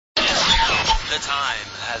The time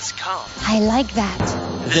has come. I like that.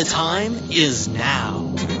 The time is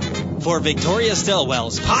now for Victoria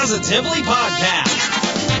Stillwell's Positively Podcast.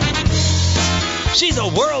 She's a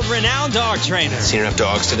world-renowned dog trainer. Seen enough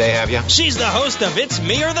dogs today, have you? She's the host of It's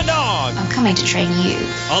Me or the Dog. I'm coming to train you.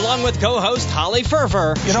 Along with co-host Holly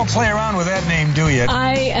Ferfer. You don't play around with that name, do you?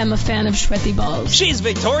 I am a fan of sweaty balls. She's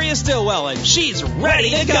Victoria Stillwell, and she's ready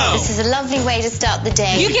to go. This is a lovely way to start the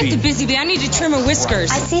day. You get the busy bee. I need to trim her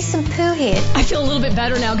whiskers. I see some poo here. I feel a little bit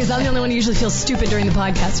better now because I'm the only one who usually feels stupid during the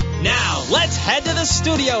podcast. Now, let's head to the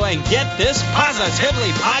studio and get this Positively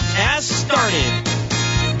Podcast started.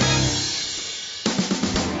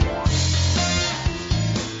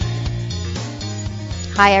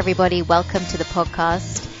 Hi, everybody. Welcome to the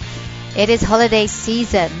podcast. It is holiday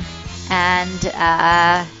season, and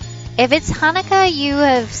if it's Hanukkah, you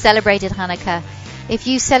have celebrated Hanukkah. If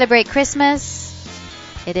you celebrate Christmas,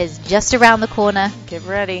 it is just around the corner. Get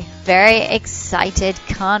ready. Very excited.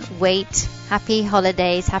 Can't wait. Happy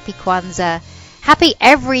holidays. Happy Kwanzaa. Happy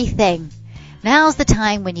everything. Now's the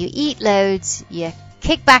time when you eat loads, you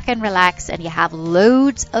kick back and relax, and you have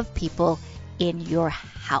loads of people in your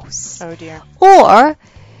house. Oh, dear. Or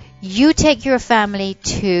you take your family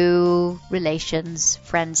to relations,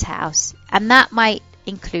 friend's house, and that might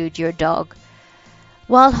include your dog.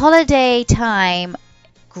 While holiday time,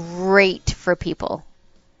 great for people,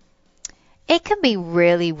 it can be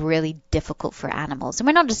really, really difficult for animals. And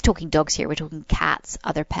we're not just talking dogs here, we're talking cats,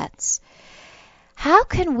 other pets. How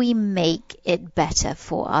can we make it better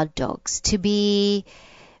for our dogs to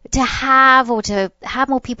have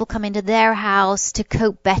more people come into their house, to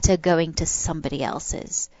cope better going to somebody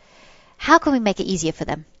else's? How can we make it easier for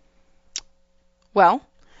them? Well,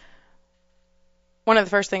 one of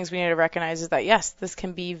the first things we need to recognize is that, yes, this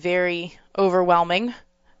can be very overwhelming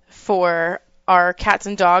for our cats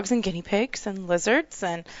and dogs and guinea pigs and lizards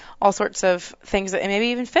and all sorts of things, and maybe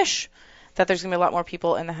even fish, that there's going to be a lot more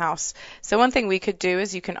people in the house. So one thing we could do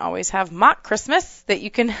is you can always have mock Christmas, that you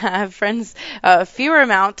can have friends, a fewer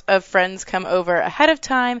amount of friends come over ahead of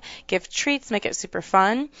time, give treats, make it super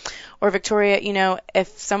fun. Or Victoria,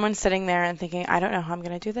 if someone's sitting there and thinking, I don't know how I'm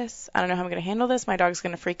going to do this, I don't know how I'm going to handle this, my dog's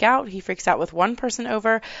going to freak out, he freaks out with one person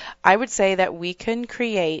over, I would say that we can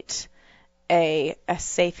create a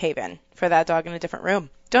safe haven for that dog in a different room.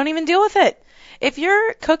 Don't even deal with it. If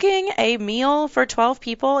you're cooking a meal for 12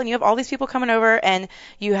 people and you have all these people coming over and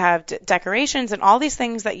you have decorations and all these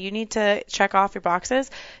things that you need to check off your boxes,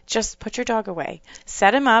 just put your dog away.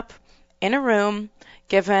 Set him up in a room,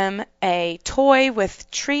 give him a toy with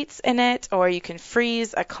treats in it, or you can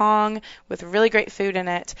freeze a Kong with really great food in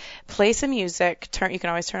it, play some music, you can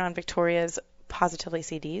always turn on Victoria's Positively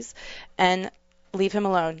CDs, and leave him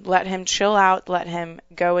alone. Let him chill out. Let him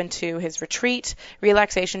go into his retreat,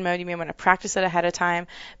 relaxation mode. You may want to practice it ahead of time,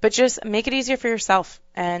 but just make it easier for yourself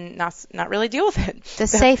and not really deal with it. The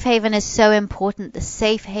safe haven is so important. The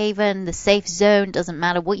safe haven, the safe zone, doesn't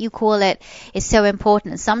matter what you call it, is so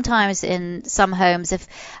important. And sometimes in some homes, if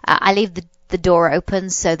I leave the door open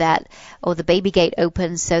or the baby gate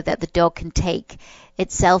open so that the dog can take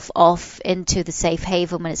itself off into the safe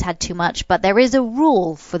haven when it's had too much. But there is a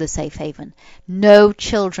rule for the safe haven. No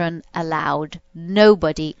children allowed.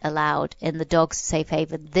 Nobody allowed in the dog's safe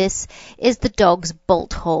haven. This is the dog's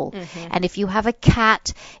bolt hole. Mm-hmm. And if you have a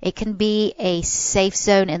cat, it can be a safe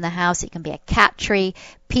zone in the house. It can be a cat tree.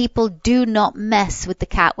 People do not mess with the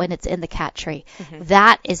cat when it's in the cat tree. Mm-hmm.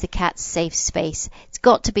 That is the cat's safe space. It's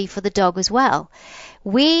got to be for the dog as well.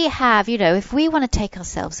 We have, if we want to take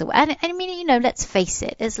ourselves away, and I mean, let's face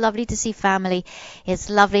it, it's lovely to see family, it's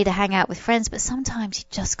lovely to hang out with friends, but sometimes you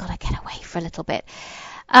just got to get away for a little bit.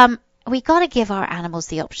 We got to give our animals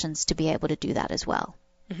the options to be able to do that as well.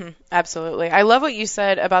 Mm-hmm. Absolutely. I love what you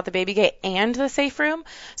said about the baby gate and the safe room.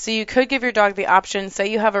 So you could give your dog the option, say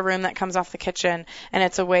you have a room that comes off the kitchen and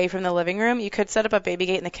it's away from the living room. You could set up a baby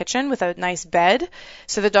gate in the kitchen with a nice bed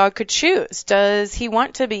so the dog could choose. Does he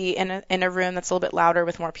want to be in a room that's a little bit louder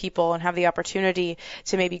with more people and have the opportunity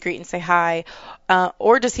to maybe greet and say hi?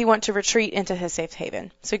 Or does he want to retreat into his safe haven?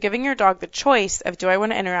 So giving your dog the choice of, do I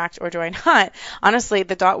want to interact or do I not? Honestly,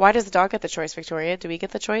 why does the dog get the choice, Victoria? Do we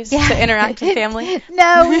get the choice to interact with family?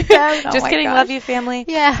 No, we don't. Just kidding. Gosh. Love you, family.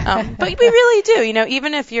 Yeah. But we really do.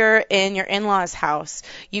 Even if you're in your in-laws' house,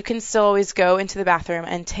 you can still always go into the bathroom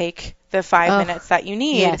and take the 5 minutes that you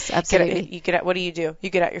need. Yes, absolutely. What do? You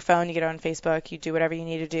get out your phone, you get on Facebook, you do whatever you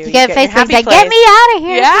need to do. You get Facebook, happy place. Get me out of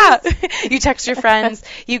here. Yeah. You text your friends,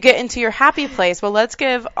 you get into your happy place. Well, let's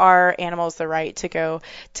give our animals the right to go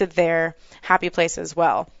to their happy place as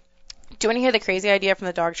well. Do you want to hear the crazy idea from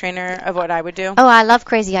the dog trainer of what I would do? Oh, I love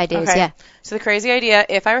crazy ideas, okay. Yeah. So the crazy idea,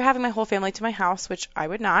 if I were having my whole family to my house, which I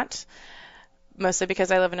would not, mostly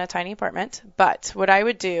because I live in a tiny apartment. But what I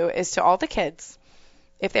would do is to all the kids,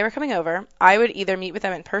 if they were coming over, I would either meet with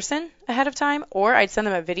them in person ahead of time, or I'd send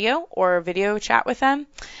them a video or a video chat with them,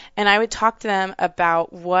 and I would talk to them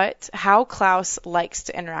about how Klaus likes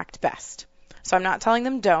to interact best. So I'm not telling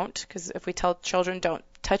them don't, because if we tell children don't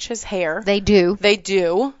touch his hair, They do. they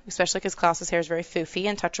do, especially because Klaus's hair is very foofy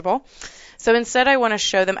and touchable. So instead, I want to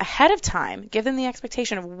show them ahead of time, give them the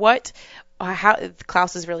expectation of how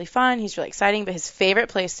Klaus is really fun, he's really exciting, but his favorite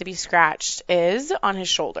place to be scratched is on his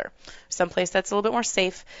shoulder, someplace that's a little bit more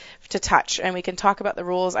safe to touch. And we can talk about the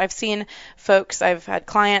rules. I've had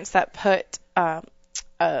clients that put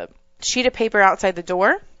a sheet of paper outside the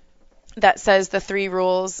door that says the 3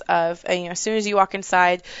 rules of, as soon as you walk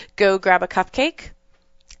inside, go grab a cupcake.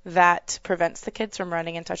 That prevents the kids from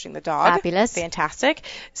running and touching the dog. Fabulous. Fantastic.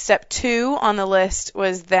 Step 2 on the list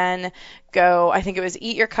was then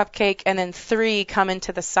eat your cupcake, and then 3, come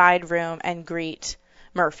into the side room and greet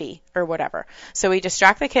Murphy or whatever. So we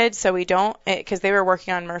distract the kids so we don't, because they were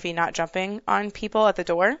working on Murphy not jumping on people at the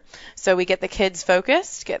door. So we get the kids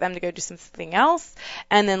focused, get them to go do something else,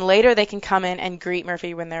 and then later they can come in and greet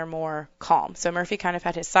Murphy when they're more calm. So Murphy kind of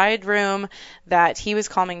had his side room that he was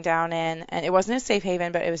calming down in, and it wasn't a safe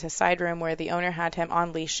haven, but it was his side room where the owner had him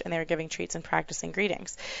on leash and they were giving treats and practicing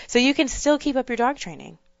greetings. So you can still keep up your dog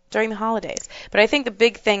training during the holidays. But I think the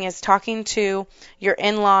big thing is talking to your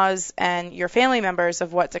in-laws and your family members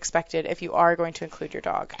of what's expected if you are going to include your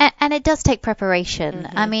dog. And it does take preparation.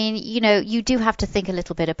 I mean, you do have to think a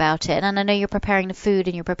little bit about it. And I know you're preparing the food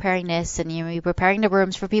and you're preparing this and you're preparing the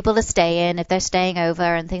rooms for people to stay in if they're staying over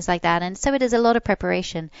and things like that. And so it is a lot of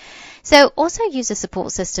preparation. So also use a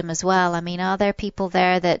support system as well. I mean, are there people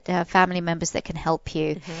there that family members that can help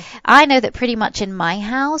you? I know that pretty much in my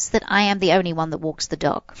house that I am the only one that walks the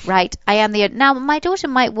dog, right? Now my daughter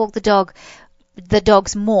might walk the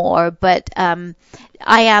dogs more, but I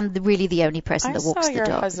am really the only person that walks the dog. I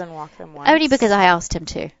saw your husband walk them once. Only because I asked him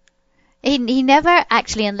to. He never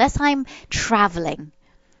actually, unless I'm traveling,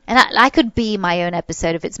 and I could be my own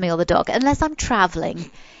episode if it's me or the dog, unless I'm traveling,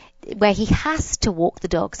 where he has to walk the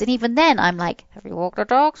dogs. And even then, I'm like, have you walked the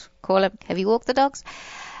dogs? Call him, have you walked the dogs?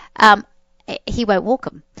 He won't walk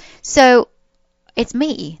them. So it's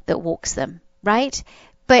me that walks them, right?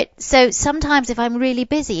 But so sometimes if I'm really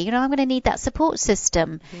busy, I'm going to need that support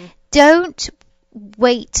system. Don't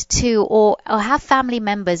wait or have family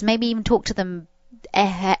members, maybe even talk to them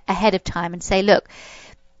ahead of time and say, look,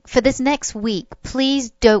 for this next week,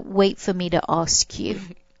 please don't wait for me to ask you.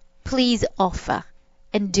 Please offer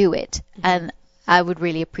and do it. And I would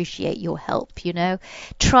really appreciate your help,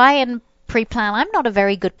 Try and pre-plan. I'm not a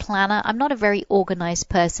very good planner. I'm not a very organized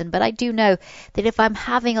person, but I do know that if I'm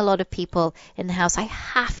having a lot of people in the house, I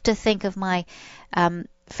have to think of my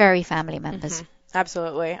furry family members.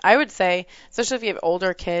 Absolutely. I would say, especially if you have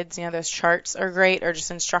older kids, those charts are great, or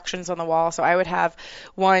just instructions on the wall. So I would have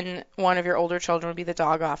one of your older children would be the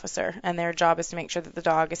dog officer, and their job is to make sure that the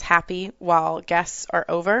dog is happy while guests are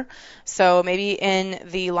over. So maybe in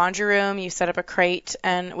the laundry room, you set up a crate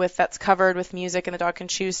that's covered with music, and the dog can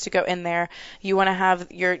choose to go in there. You want to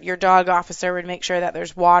have your dog officer would make sure that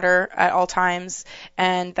there's water at all times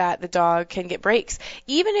and that the dog can get breaks.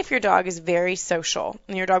 Even if your dog is very social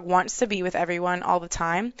and your dog wants to be with everyone all the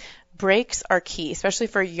time, breaks are key, especially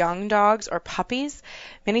for young dogs or puppies.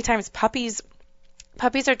 Many times puppies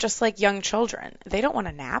are just like young children. They don't want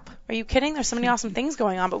to nap. Are you kidding? There's so many awesome things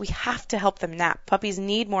going on, but we have to help them nap. Puppies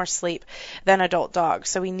need more sleep than adult dogs,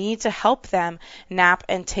 so we need to help them nap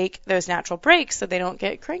and take those natural breaks so they don't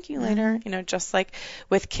get cranky later, just like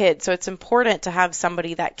with kids. So it's important to have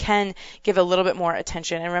somebody that can give a little bit more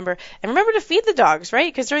attention. And remember to feed the dogs,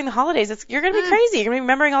 right? Because during the holidays, you're going to be crazy. You're going to be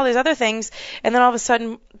remembering all these other things, and then all of a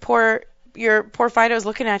sudden, your poor Fido's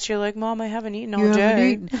looking at you like, Mom, I haven't eaten all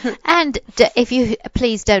day. And if you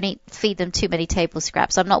please don't feed them too many table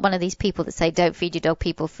scraps. I'm not one of these people that say don't feed your dog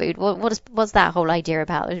people food. What's that whole idea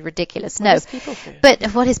about? It's ridiculous. What is people food? But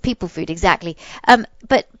what is people food exactly?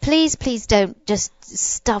 But please don't just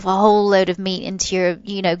stuff a whole load of meat into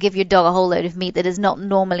give your dog a whole load of meat that is not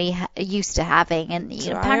normally used to having. And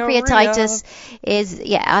pancreatitis is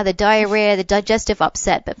either diarrhea, the digestive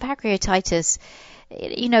upset, but pancreatitis.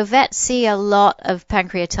 Vets see a lot of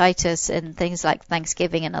pancreatitis in things like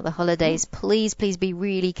Thanksgiving and other holidays. Please be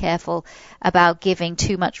really careful about giving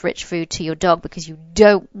too much rich food to your dog, because you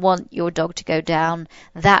don't want your dog to go down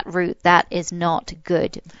that route. That is not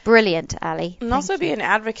good. Brilliant, Ali. And also be an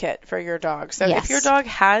advocate for your dog. So if your dog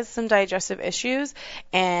has some digestive issues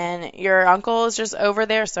and your uncle is just over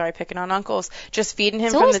there, picking on uncles, just feeding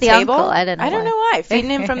him from the table. Uncle. I don't know why.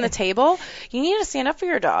 Feeding him from the table, you need to stand up for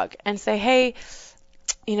your dog and say, hey,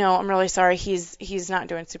 I'm really sorry. He's not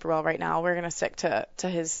doing super well right now. We're going to stick to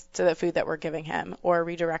the food that we're giving him, or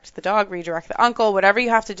redirect the dog, redirect the uncle, whatever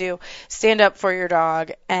you have to do. Stand up for your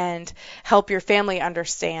dog and help your family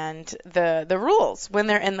understand the rules when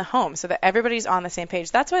they're in the home so that everybody's on the same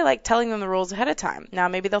page. That's why I like telling them the rules ahead of time. Now,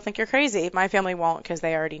 maybe they'll think you're crazy. My family won't because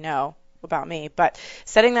they already know about me, but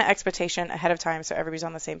setting that expectation ahead of time so everybody's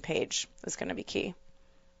on the same page is going to be key.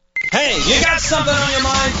 Hey, you got something on your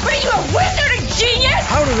mind? What are you, a wizard, a genius?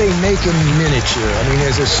 How do they make them miniature? I mean,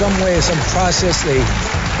 is there some way, some process they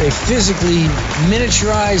physically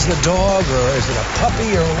miniaturize the dog, or is it a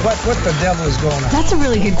puppy, or what the devil is going on? That's a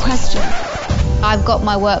really good question. I've got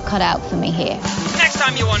my work cut out for me here. Next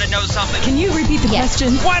time you want to know something, Can you repeat the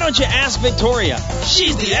question? why don't you ask Victoria?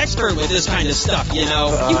 She's the expert with this kind of stuff, you know.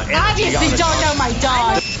 You obviously don't know my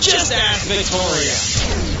dog. Just ask Victoria.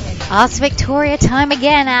 Ask Victoria time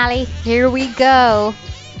again, Allie. Here we go.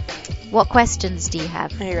 What questions do you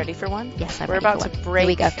have? Are you ready for one? Yes, I'm We're ready about for to one. break. Here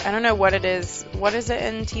we go. I don't know what it is. What is it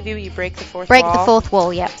in TV where you break the fourth Break wall? the fourth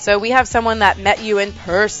wall, yep. So we have someone that met you in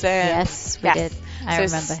person. Yes, we did. I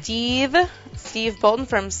remember. Steve Bolton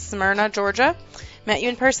from Smyrna, Georgia, met you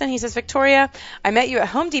in person. He says, Victoria, I met you at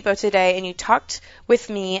Home Depot today, and you talked with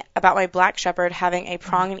me about my black shepherd having a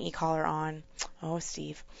prong and e-collar on. Oh,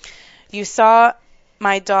 Steve. You saw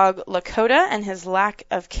my dog Lakota and his lack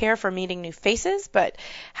of care for meeting new faces, but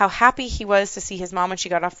how happy he was to see his mom when she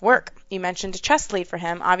got off work. You mentioned a chest lead for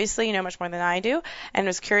him. Obviously, you know much more than I do, and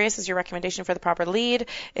was curious as your recommendation for the proper lead.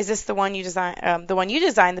 Is this the one you designed,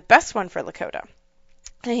 the best one for Lakota?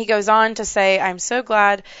 And he goes on to say, I'm so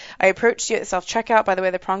glad I approached you at the self-checkout. By the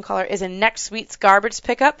way, the prong collar is in next week's garbage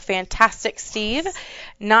pickup. Fantastic, Steve.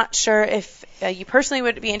 Not sure if you personally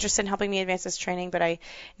would be interested in helping me advance this training, but I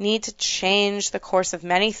need to change the course of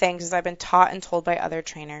many things as I've been taught and told by other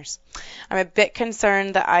trainers. I'm a bit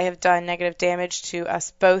concerned that I have done negative damage to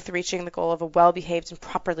us both reaching the goal of a well-behaved and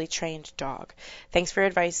properly trained dog. Thanks for your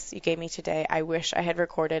advice you gave me today. I wish I had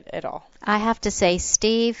recorded it all. I have to say,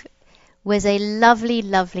 Steve was a lovely,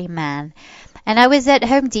 lovely man. And I was at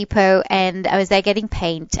Home Depot, and I was there getting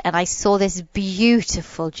paint, and I saw this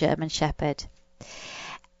beautiful German Shepherd.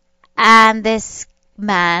 And this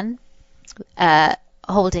man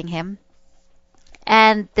holding him,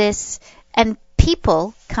 and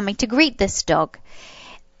people coming to greet this dog.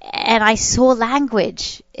 And I saw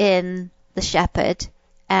language in the shepherd.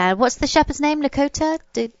 What's the shepherd's name? Lakota?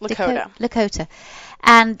 Lakota.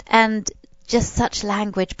 And just such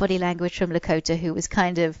language, body language from Lakota, who was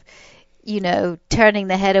kind of, turning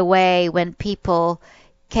the head away when people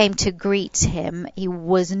came to greet him. He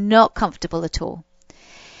was not comfortable at all.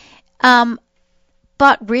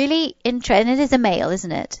 But really and it is a male,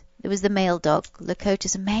 isn't it? It was the male dog.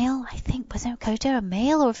 Lakota's a male, I think. Was Lakota a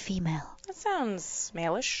male or a female? That sounds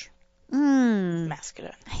male-ish.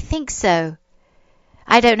 Masculine. I think so.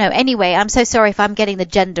 I don't know. Anyway, I'm so sorry if I'm getting the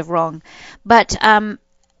gender wrong. But, and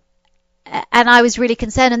I was really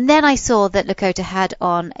concerned. And then I saw that Lakota had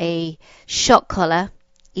on a shock collar,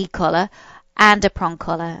 e-collar, and a prong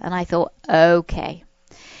collar. And I thought, okay.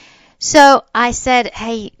 So I said,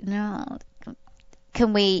 hey, no,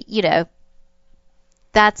 can we, I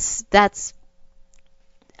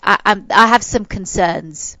have some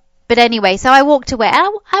concerns. But anyway, so I walked away. I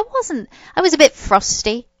was a bit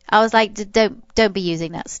frosty. I was like, don't be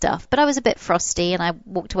using that stuff. But I was a bit frosty, and I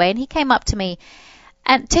walked away. And he came up to me,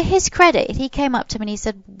 and to his credit, he came up to me and he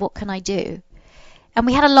said, what can I do? And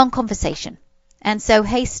we had a long conversation. And so,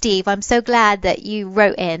 hey, Steve, I'm so glad that you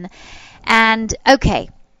wrote in. And, okay,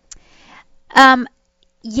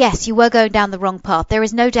 yes, you were going down the wrong path. There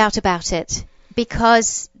is no doubt about it,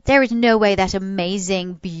 because there is no way that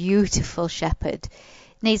amazing, beautiful shepherd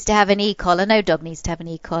needs to have an e-collar. No dog needs to have an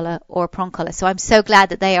e-collar or a prong collar. So I'm so glad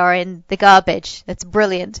that they are in the garbage. That's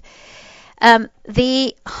brilliant.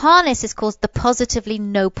 The harness is called the Positively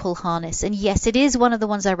No Pull harness. And yes, it is one of the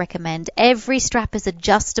ones I recommend. Every strap is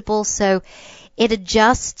adjustable, so it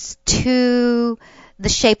adjusts to the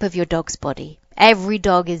shape of your dog's body. Every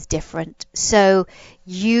dog is different. So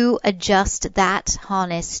you adjust that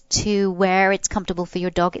harness to where it's comfortable for your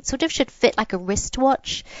dog. It sort of should fit like a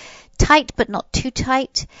wristwatch. Tight, but not too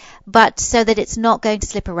tight, but so that it's not going to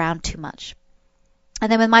slip around too much.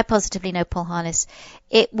 And then with my Positively No Pull harness,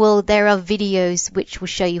 there are videos which will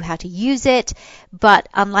show you how to use it, but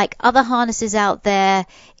unlike other harnesses out there,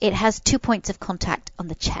 it has 2 points of contact on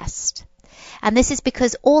the chest. And this is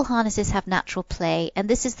because all harnesses have natural play, and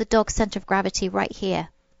this is the dog's center of gravity right here,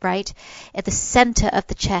 right? At the center of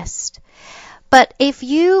the chest. But if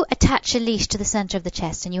you attach a leash to the center of the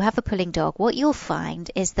chest and you have a pulling dog, what you'll find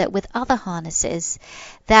is that with other harnesses,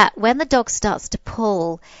 that when the dog starts to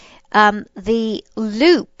pull, the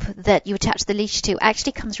loop that you attach the leash to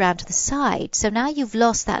actually comes around to the side. So now you've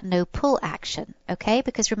lost that no pull action, okay?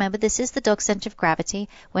 Because remember, this is the dog's center of gravity.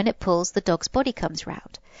 When it pulls, the dog's body comes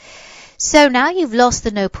round. So now you've lost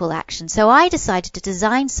the no pull action. So I decided to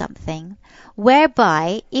design something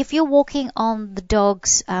whereby if you're walking on the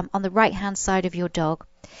dog's, on the right hand side of your dog,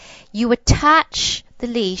 you attach the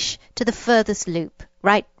leash to the furthest loop,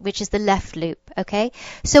 right, which is the left loop, okay?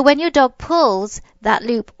 So when your dog pulls, that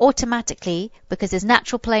loop automatically, because there's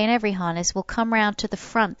natural play in every harness, will come round to the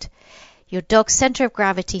front, your dog's center of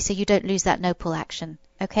gravity, so you don't lose that no pull action,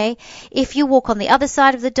 okay? If you walk on the other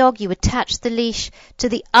side of the dog, you attach the leash to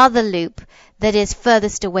the other loop that is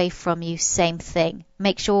furthest away from you, same thing.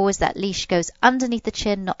 Make sure always that leash goes underneath the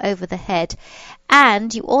chin, not over the head.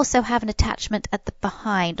 And you also have an attachment at the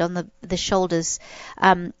behind on the shoulders,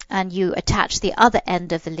 and you attach the other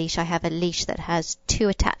end of the leash. I have a leash that has 2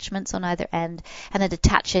 attachments on either end, and it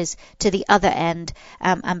attaches to the other end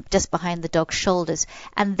just behind the dog's shoulders.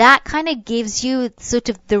 And that kind of gives you sort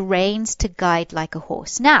of the reins to guide like a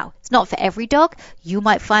horse. Now, it's not for every dog. You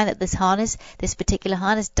might find that this particular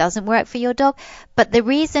harness doesn't work for your dog. But the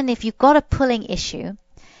reason, if you've got a pulling issue,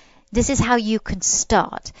 this is how you can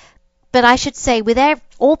start. But I should say, with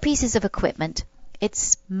all pieces of equipment,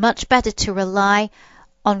 it's much better to rely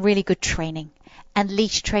on really good training and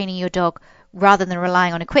leash training your dog rather than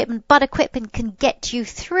relying on equipment. But equipment can get you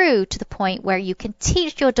through to the point where you can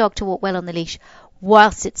teach your dog to walk well on the leash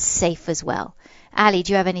whilst it's safe as well. Ali,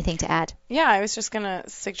 do you have anything to add? Yeah, I was just going to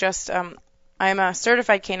suggest I'm a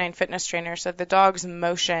certified canine fitness trainer, so the dog's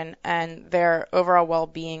motion and their overall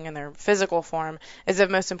well-being and their physical form is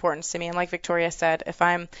of most importance to me. And like Victoria said, if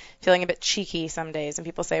I'm feeling a bit cheeky some days and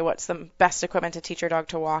people say, what's the best equipment to teach your dog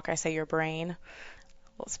to walk? I say your brain.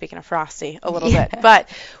 Well, speaking of Frosty, a little bit. But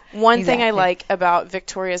one thing I like about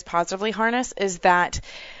Victoria's Positively harness is that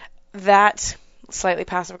slightly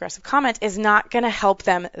passive-aggressive comment is not going to help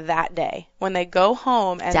them that day. When they go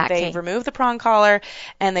home and they remove the prong collar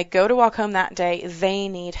and they go to walk home that day, they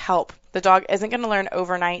need help. The dog isn't going to learn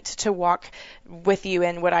overnight to walk with you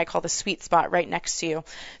in what I call the sweet spot right next to you.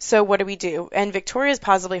 So what do? And Victoria's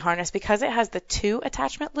Positively harness, because it has the 2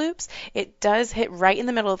 attachment loops, it does hit right in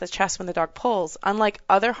the middle of the chest when the dog pulls. Unlike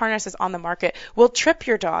other harnesses on the market, will trip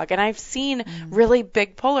your dog. And I've seen really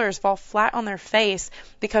big pullers fall flat on their face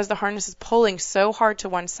because the harness is pulling so hard to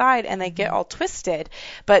one side and they get all twisted.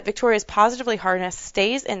 But Victoria's Positively harness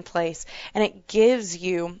stays in place and it gives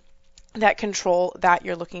you that control that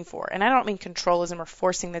you're looking for. And I don't mean control as in we're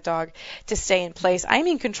forcing the dog to stay in place. I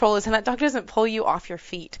mean control as in that dog doesn't pull you off your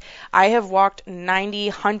feet. I have walked 90,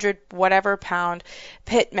 100, whatever pound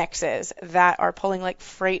pit mixes that are pulling like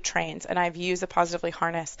freight trains, and I've used the Positively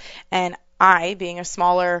harness, and I, being a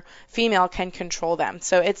smaller female, can control them.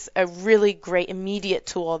 So it's a really great immediate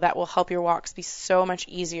tool that will help your walks be so much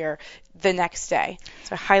easier the next day.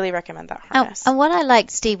 So I highly recommend that harness. And what I liked,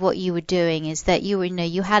 Steve, what you were doing is that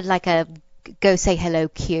you had like a go say hello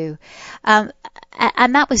cue. And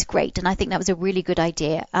that was great. And I think that was a really good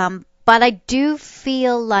idea. But I do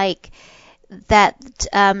feel like that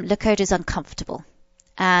Lakota's uncomfortable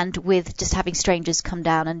and with just having strangers come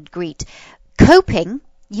down and greet. Coping,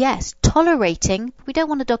 yes. Tolerating, we don't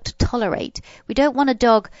want a dog to tolerate. We don't want a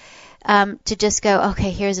dog to just go,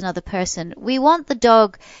 okay, here's another person. We want the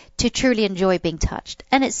dog to truly enjoy being touched.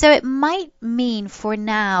 And it might mean for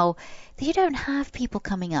now that you don't have people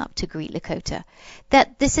coming up to greet Lakota.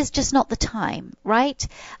 That this is just not the time, right?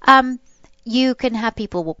 You can have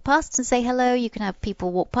people walk past and say hello. You can have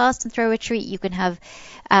people walk past and throw a treat. You can have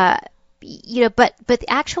but the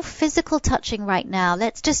actual physical touching right now,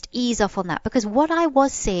 let's just ease off on that, because what I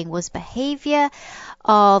was seeing was behavior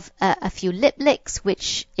of a few lip licks,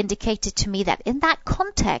 which indicated to me that in that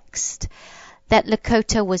context that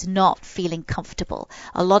Lakota was not feeling comfortable.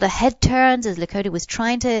 A lot of head turns as Lakota was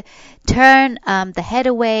trying to turn the head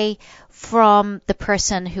away from the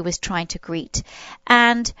person who was trying to greet.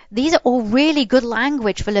 And these are all really good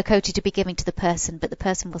language for Lakota to be giving to the person, but the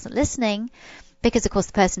person wasn't listening. Because, of course,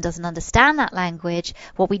 the person doesn't understand that language.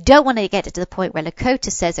 What we don't want to get to the point where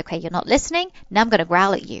Lakota says, okay, you're not listening, now I'm going to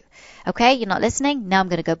growl at you. Okay, you're not listening, now I'm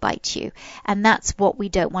going to go bite you. And that's what we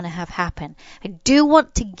don't want to have happen. I do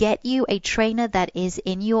want to get you a trainer that is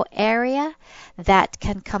in your area that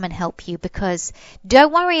can come and help you, because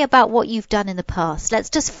don't worry about what you've done in the past. Let's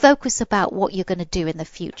just focus about what you're going to do in the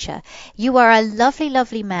future. You are a lovely,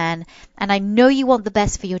 lovely man, and I know you want the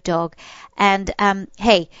best for your dog. And,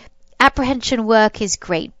 hey, apprehension work is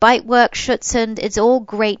great. Bite work, Schutzhund, it's all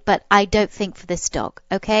great, but I don't think for this dog,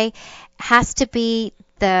 okay? Has to be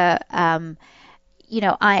the,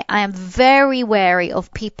 I am very wary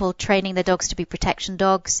of people training their dogs to be protection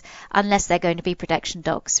dogs unless they're going to be protection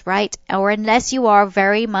dogs, right? Or unless you are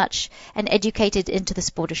very much and educated into the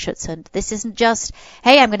sport of Schutzhund. This isn't just,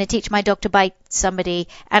 hey, I'm going to teach my dog to bite somebody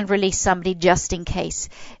and release somebody just in case.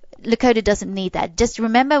 Lakota doesn't need that. Just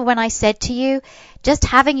remember when I said to you, just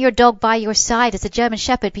having your dog by your side as a German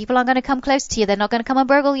Shepherd, people aren't going to come close to you. They're not going to come and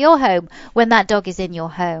burgle your home when that dog is in your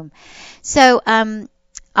home. So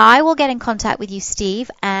I will get in contact with you,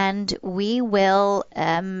 Steve, and we will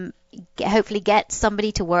hopefully get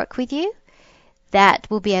somebody to work with you that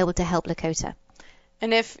will be able to help Lakota.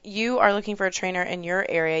 And if you are looking for a trainer in your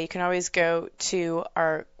area, you can always go to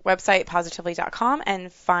our website, positively.com,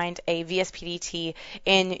 and find a VSPDT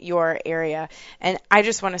in your area. And I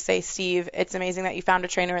just want to say, Steve, it's amazing that you found a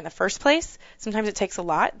trainer in the first place. Sometimes it takes a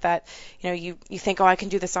lot that, you think, oh, I can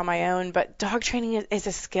do this on my own, but dog training is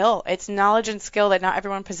a skill. It's knowledge and skill that not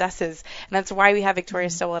everyone possesses. And that's why we have Victoria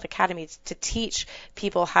Stilwell Academy, to teach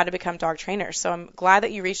people how to become dog trainers. So I'm glad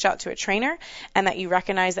that you reached out to a trainer and that you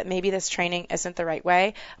recognize that maybe this training isn't the right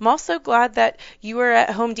way. I'm also glad that you were at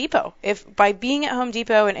Home Depot. If by being at Home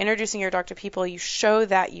Depot and introducing your dog to people, you show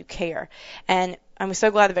that you care. And I'm so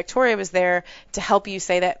glad that Victoria was there to help you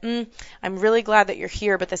say that, I'm really glad that you're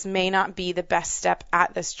here, but this may not be the best step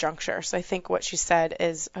at this juncture. So I think what she said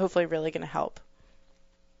is hopefully really going to help.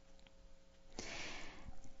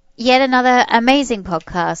 Yet another amazing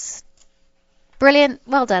podcast. Brilliant.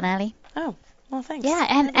 Well done, Ali. Oh, well, thanks. Yeah,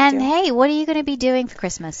 and hey, what are you going to be doing for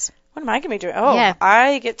Christmas? What am I going to be doing? Oh, yeah.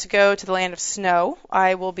 I get to go to the land of snow.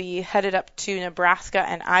 I will be headed up to Nebraska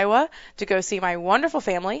and Iowa to go see my wonderful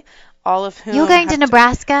family, all of whom... You're going to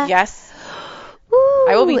Nebraska? Yes. Ooh,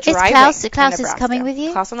 I will be driving Klaus is coming with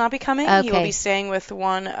you? Klaus will not be coming. Okay. He will be staying with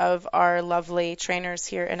one of our lovely trainers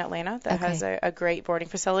here in Atlanta that has a great boarding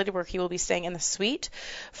facility where he will be staying in the suite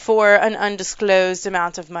for an undisclosed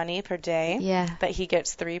amount of money per day. Yeah. That he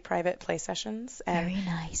gets 3 private play sessions. And very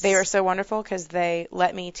nice. They are so wonderful because they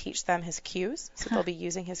let me teach them his cues. So they'll be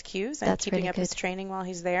using his cues and That's keeping really up good. his training while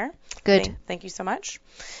he's there. Good. Thank you so much.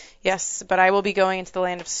 Yes, but I will be going into the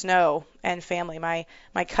land of snow and family. My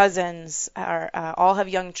cousins are all have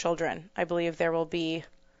young children. I believe there will be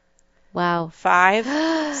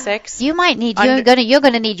 5, 6. You might need you're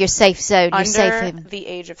gonna need your safe zone. Your safe under the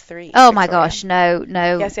age of 3. Oh my gosh, no.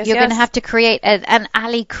 Yes, you're gonna have to create an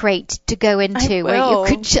alley crate to go into where you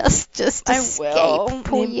could just escape.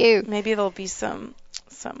 Poor you. Maybe there'll be some.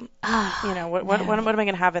 What am I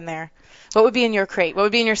gonna have in there? What would be in your crate? What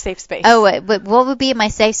would be in your safe space? Oh, but what would be in my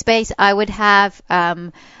safe space? I would have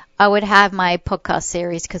my podcast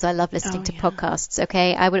series because I love listening to podcasts.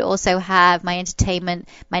 Okay, I would also have my entertainment,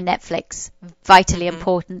 my Netflix, vitally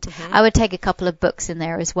important. Mm-hmm. I would take a couple of books in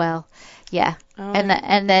there as well. Yeah,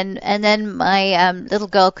 and then my little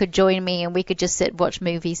girl could join me and we could just sit and watch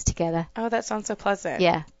movies together. Oh, that sounds so pleasant.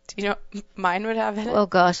 Yeah. Do you know what mine would have in it? Oh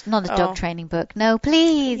gosh, not a dog training book. No,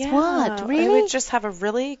 please. Yeah, what? Really? I would just have a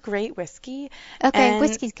really great whiskey. Okay,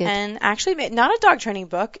 whiskey's good. And actually, not a dog training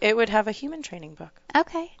book. It would have a human training book.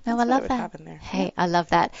 Okay. No, I love that. Have in there. Hey, I love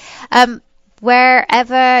that.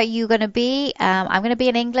 Wherever you're going to be, I'm going to be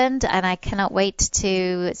in England, and I cannot wait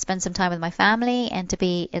to spend some time with my family and to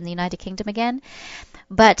be in the United Kingdom again.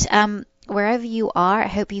 But wherever you are, I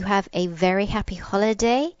hope you have a very happy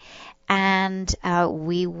holiday. And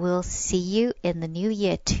we will see you in the new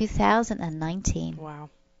year, 2019. Wow.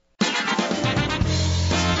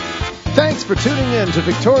 Thanks for tuning in to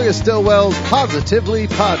Victoria Stilwell's Positively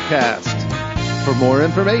Podcast. For more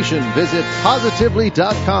information, visit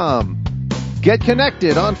positively.com. Get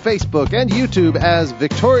connected on Facebook and YouTube as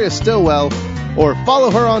Victoria Stilwell, or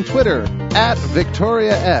follow her on Twitter at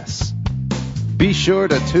Victoria S. Be sure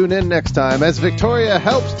to tune in next time as Victoria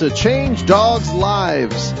helps to change dogs'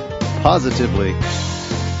 lives positively.